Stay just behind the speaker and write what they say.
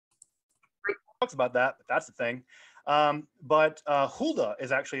talks about that, but that's the thing. But Huldah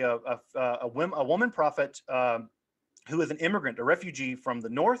is actually a woman prophet who is an immigrant, a refugee from the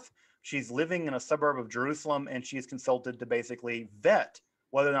north. She's living in a suburb of Jerusalem, and she is consulted to basically vet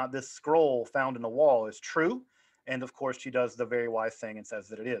whether or not this scroll found in the wall is true. And of course, she does the very wise thing and says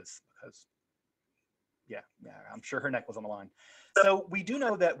that it is, because, yeah, I'm sure her neck was on the line. So we do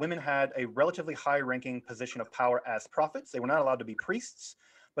know that women had a relatively high-ranking position of power as prophets. They were not allowed to be priests,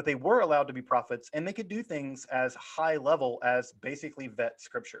 but they were allowed to be prophets, and they could do things as high level as basically vet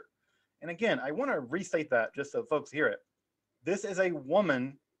scripture. And again, I want to restate that just so folks hear it. This is a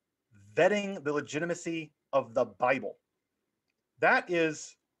woman vetting the legitimacy of the Bible. That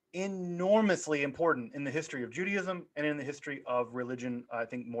is enormously important in the history of Judaism and in the history of religion, I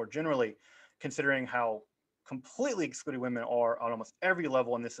think more generally, considering how completely excluded women are on almost every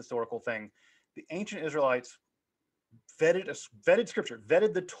level in this historical thing. The ancient Israelites vetted scripture,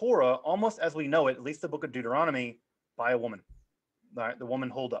 vetted the Torah almost as we know it, at least the book of Deuteronomy, by a woman, right? The woman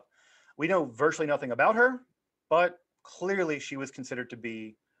Huldah. We know virtually nothing about her, but clearly she was considered to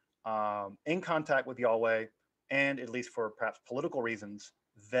be in contact with Yahweh, and at least for perhaps political reasons,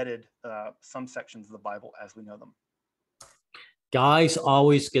 vetted some sections of the Bible as we know them. Guys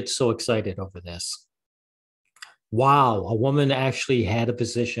always get so excited over this. Wow, a woman actually had a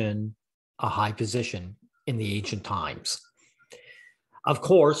position, a high position in the ancient times. Of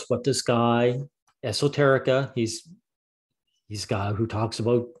course, what this guy, Esoterica, he's a guy who talks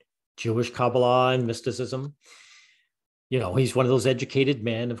about Jewish Kabbalah and mysticism. You know, he's one of those educated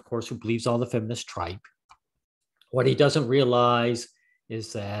men, of course, who believes all the feminist tripe. What he doesn't realize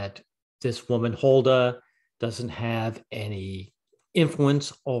is that this woman, Huldah, doesn't have any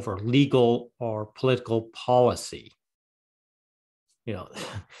influence over legal or political policy. You know,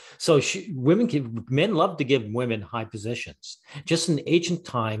 so men love to give women high positions. Just in ancient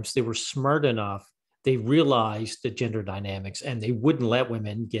times, they were smart enough. They realized the gender dynamics, and they wouldn't let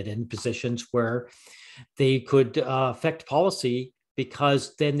women get in positions where they could affect policy,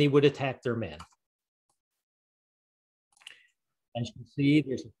 because then they would attack their men. As you can see,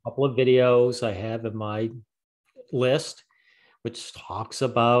 there's a couple of videos I have in my list, which talks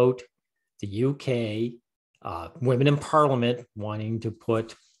about the UK, women in Parliament wanting to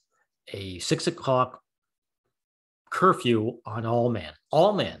put a 6 o'clock curfew on all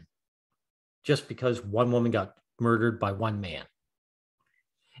men, just because one woman got murdered by one man.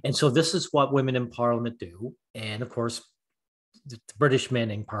 And so this is what women in Parliament do. And of course, the British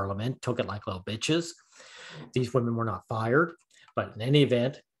men in Parliament took it like little bitches. These women were not fired, but in any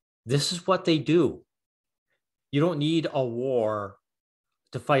event, this is what they do. You don't need a war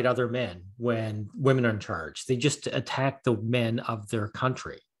to fight other men when women are in charge. They just attack the men of their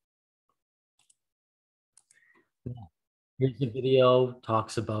country. Here's the video,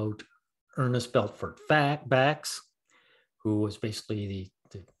 talks about Ernest Belfort Bax, who was basically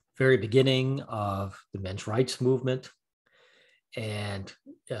the very beginning of the men's rights movement. And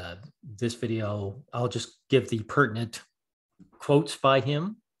this video, I'll just give the pertinent quotes by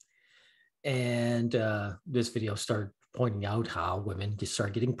him. And this video started pointing out how women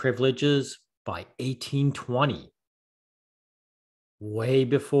start getting privileges by 1820, way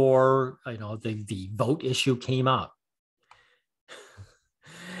before the vote issue came up.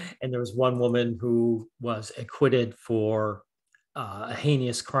 And there was one woman who was acquitted for a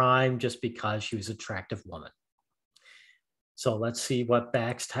heinous crime just because she was an attractive woman. So let's see what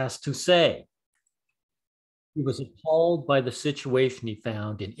Bax has to say. He was appalled by the situation he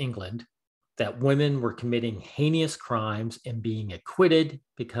found in England, that women were committing heinous crimes and being acquitted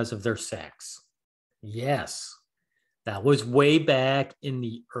because of their sex. Yes, that was way back in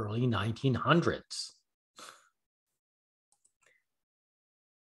the early 1900s.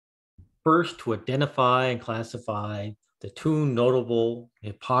 First, to identify and classify the two notable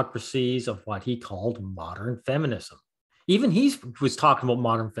hypocrisies of what he called modern feminism. Even he was talking about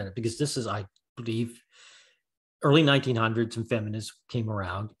modern feminism, because this is, I believe, early 1900s, and feminists came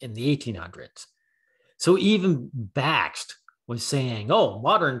around in the 1800s. So even Bax was saying, oh,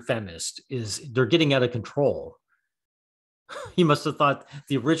 modern feminists, they're getting out of control. He must have thought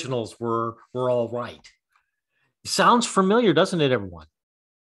the originals were all right. Sounds familiar, doesn't it, everyone?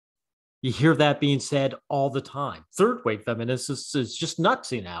 You hear that being said all the time. Third wave feminists is just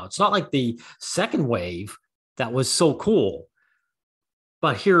nutsy now. It's not like the second wave that was so cool.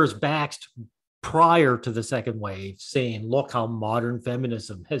 But here's Bax prior to the second wave saying, look how modern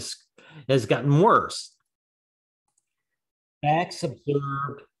feminism has gotten worse. Bax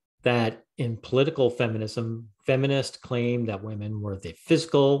observed that in political feminism, feminists claimed that women were the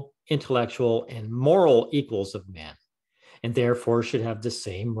physical, intellectual, and moral equals of men, and therefore should have the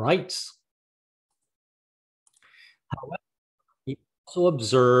same rights. He also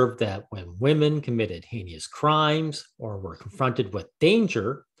observed that when women committed heinous crimes or were confronted with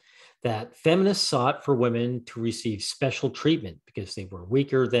danger, that feminists sought for women to receive special treatment because they were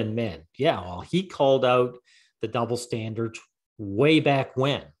weaker than men. Yeah, well, he called out the double standards way back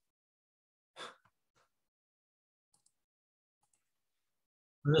when.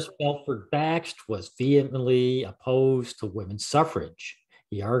 Ernest Belfort Bax was vehemently opposed to women's suffrage.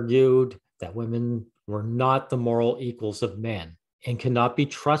 He argued that women were not the moral equals of men and cannot be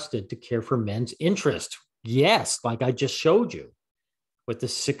trusted to care for men's interests. Yes, like I just showed you with the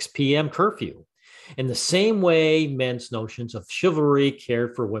 6 p.m. curfew. In the same way, men's notions of chivalry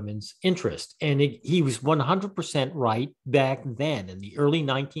cared for women's interest. And he was 100% right back then in the early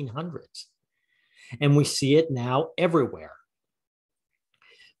 1900s. And we see it now everywhere.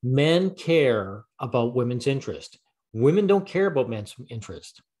 Men care about women's interest. Women don't care about men's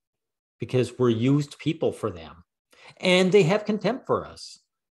interest because we're used people for them. And they have contempt for us,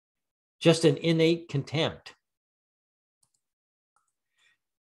 just an innate contempt.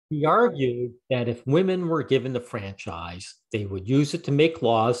 He argued that if women were given the franchise, they would use it to make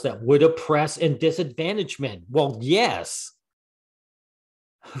laws that would oppress and disadvantage men. Well, yes,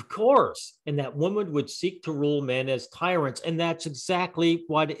 of course. And that women would seek to rule men as tyrants. And that's exactly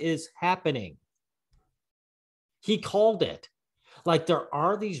what is happening. He called it. Like there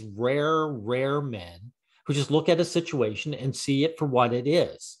are these rare men who just look at a situation and see it for what it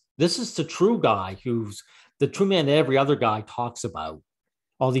is. This is the true guy who's the true man that every other guy talks about,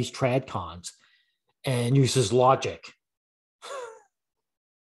 all these trad cons, and uses logic.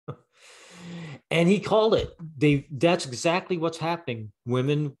 And he called it. That's exactly what's happening.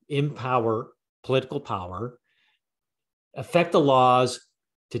 Women in power, political power, affect the laws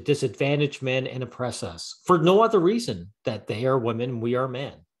to disadvantage men and oppress us for no other reason that they are women, we are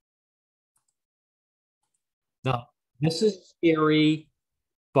men. Now, this is scary,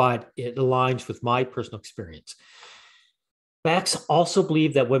 but it aligns with my personal experience. Bax also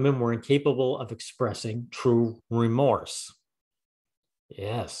believed that women were incapable of expressing true remorse.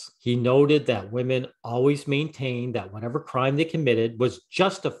 Yes, he noted that women always maintained that whatever crime they committed was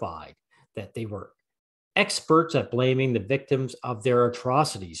justified, that they were experts at blaming the victims of their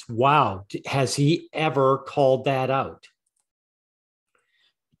atrocities. Wow, has he ever called that out?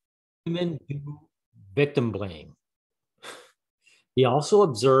 Women do victim blame. He also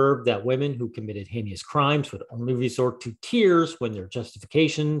observed that women who committed heinous crimes would only resort to tears when their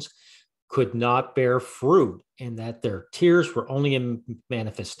justifications could not bear fruit, and that their tears were only a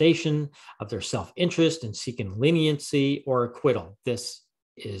manifestation of their self-interest in seeking leniency or acquittal. This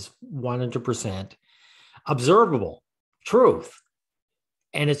is 100% observable truth.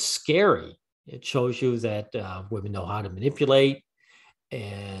 And it's scary. It shows you that women know how to manipulate,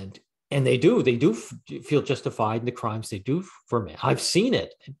 and they do feel justified in the crimes they do for men. I've seen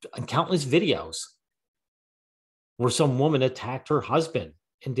it in countless videos where some woman attacked her husband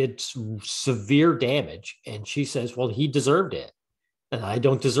and did severe damage, and she says, well, he deserved it and I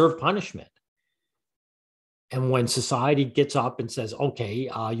don't deserve punishment. And when society gets up and says, okay,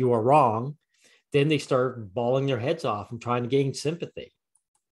 you are wrong, then they start bawling their heads off and trying to gain sympathy.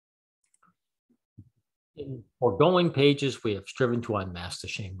 In foregoing pages, we have striven to unmask the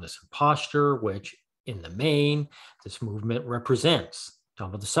shameless imposture, which in the main, this movement represents.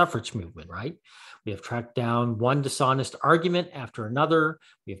 Talking about the suffrage movement, right? We have tracked down one dishonest argument after another.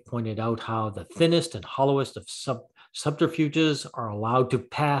 We have pointed out how the thinnest and hollowest of subterfuges are allowed to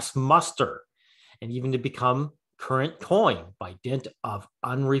pass muster and even to become current coin by dint of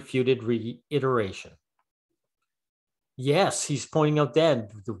unrefuted reiteration. Yes, he's pointing out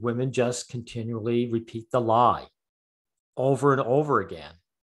that the women just continually repeat the lie over and over again.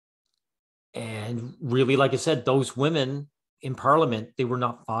 And really, like I said, those women in parliament, they were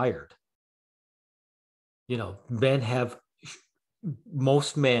not fired. You know,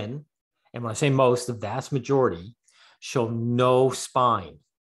 most men, and when I say most, the vast majority, show no spine.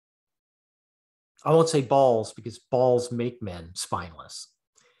 I won't say balls because balls make men spineless.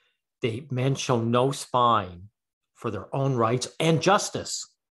 Men show no spine for their own rights and justice.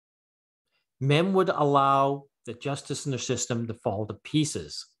 Men would allow the justice in their system to fall to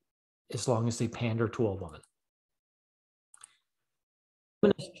pieces as long as they pander to a woman.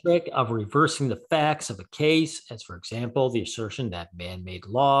 The trick of reversing the facts of a case, as for example, the assertion that man-made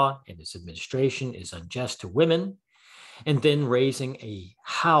law and its administration is unjust to women, and then raising a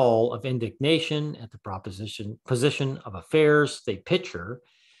howl of indignation at the position of affairs they picture,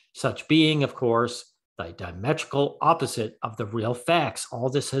 such being, of course, the diametrical opposite of the real facts. All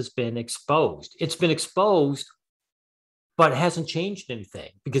this has been exposed. It's been exposed but it hasn't changed anything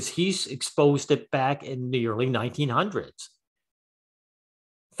because he's exposed it back in the early 1900s.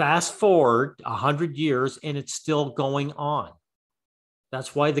 Fast forward 100 years and it's still going on.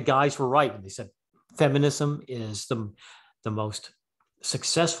 That's why the guys were right when they said feminism is the most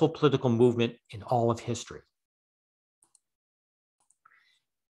successful political movement in all of history.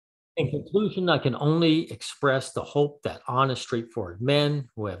 In conclusion, I can only express the hope that honest, straightforward men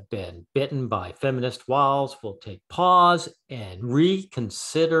who have been bitten by feminist wiles will take pause and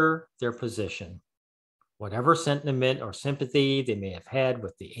reconsider their position, whatever sentiment or sympathy they may have had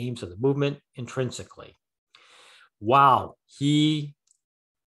with the aims of the movement intrinsically. Wow, he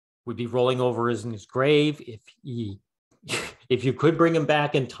would be rolling over in his grave if you could bring him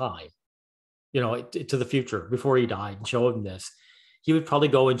back in time, to the future before he died and show him this, he would probably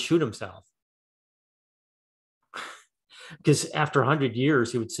go and shoot himself. Because after 100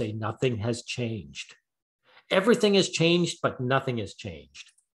 years, he would say, nothing has changed. Everything has changed, but nothing has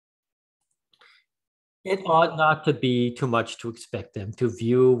changed. It ought not to be too much to expect them to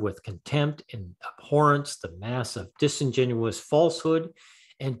view with contempt and abhorrence the mass of disingenuous falsehood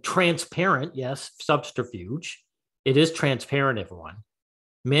and transparent, yes, subterfuge. It is transparent, everyone.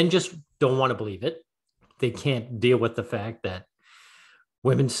 Men just don't want to believe it. They can't deal with the fact that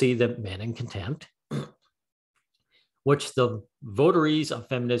women see the men in contempt, which the votaries of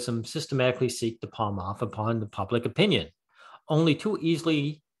feminism systematically seek to palm off upon the public opinion, only too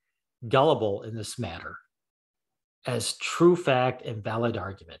easily gullible in this matter, as true fact and valid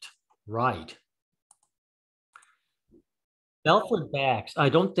argument. Right. Belfort Bax, I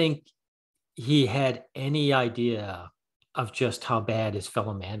don't think he had any idea of just how bad his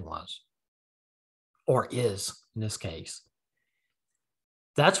fellow man was, or is in this case.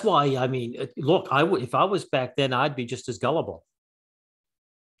 That's why, I mean, look, if I was back then, I'd be just as gullible.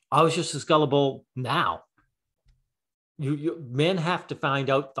 I was just as gullible now. Men have to find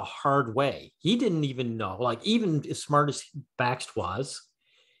out the hard way. He didn't even know, like, even as smart as Bax was,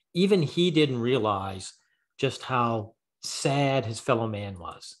 even he didn't realize just how sad his fellow man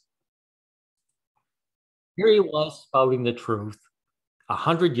was. Here he was spouting the truth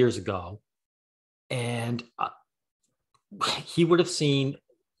 100 years ago, and he would have seen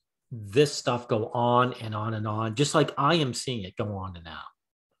this stuff go on and on and on, just like I am seeing it go on and now.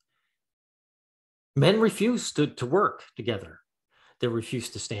 Men refuse to work together. They refuse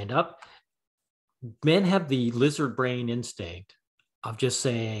to stand up. Men have the lizard brain instinct of just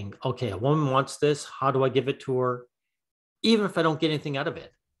saying, okay, a woman wants this. How do I give it to her? Even if I don't get anything out of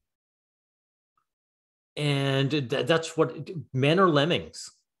it. And that's what men are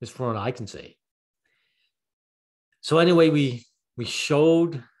lemmings, is from what I can see. So anyway, we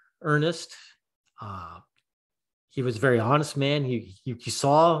showed Ernest. He was a very honest man. He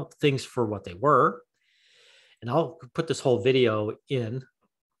saw things for what they were. And I'll put this whole video in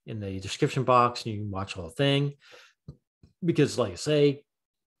the description box, and you can watch the whole thing. Because, like I say,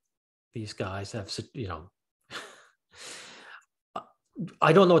 these guys have,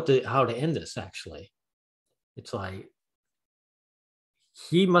 I don't know how to end this, actually. It's like,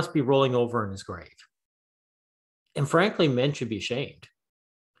 he must be rolling over in his grave. And frankly, men should be ashamed.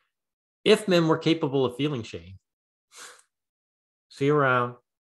 If men were capable of feeling shame. See you around.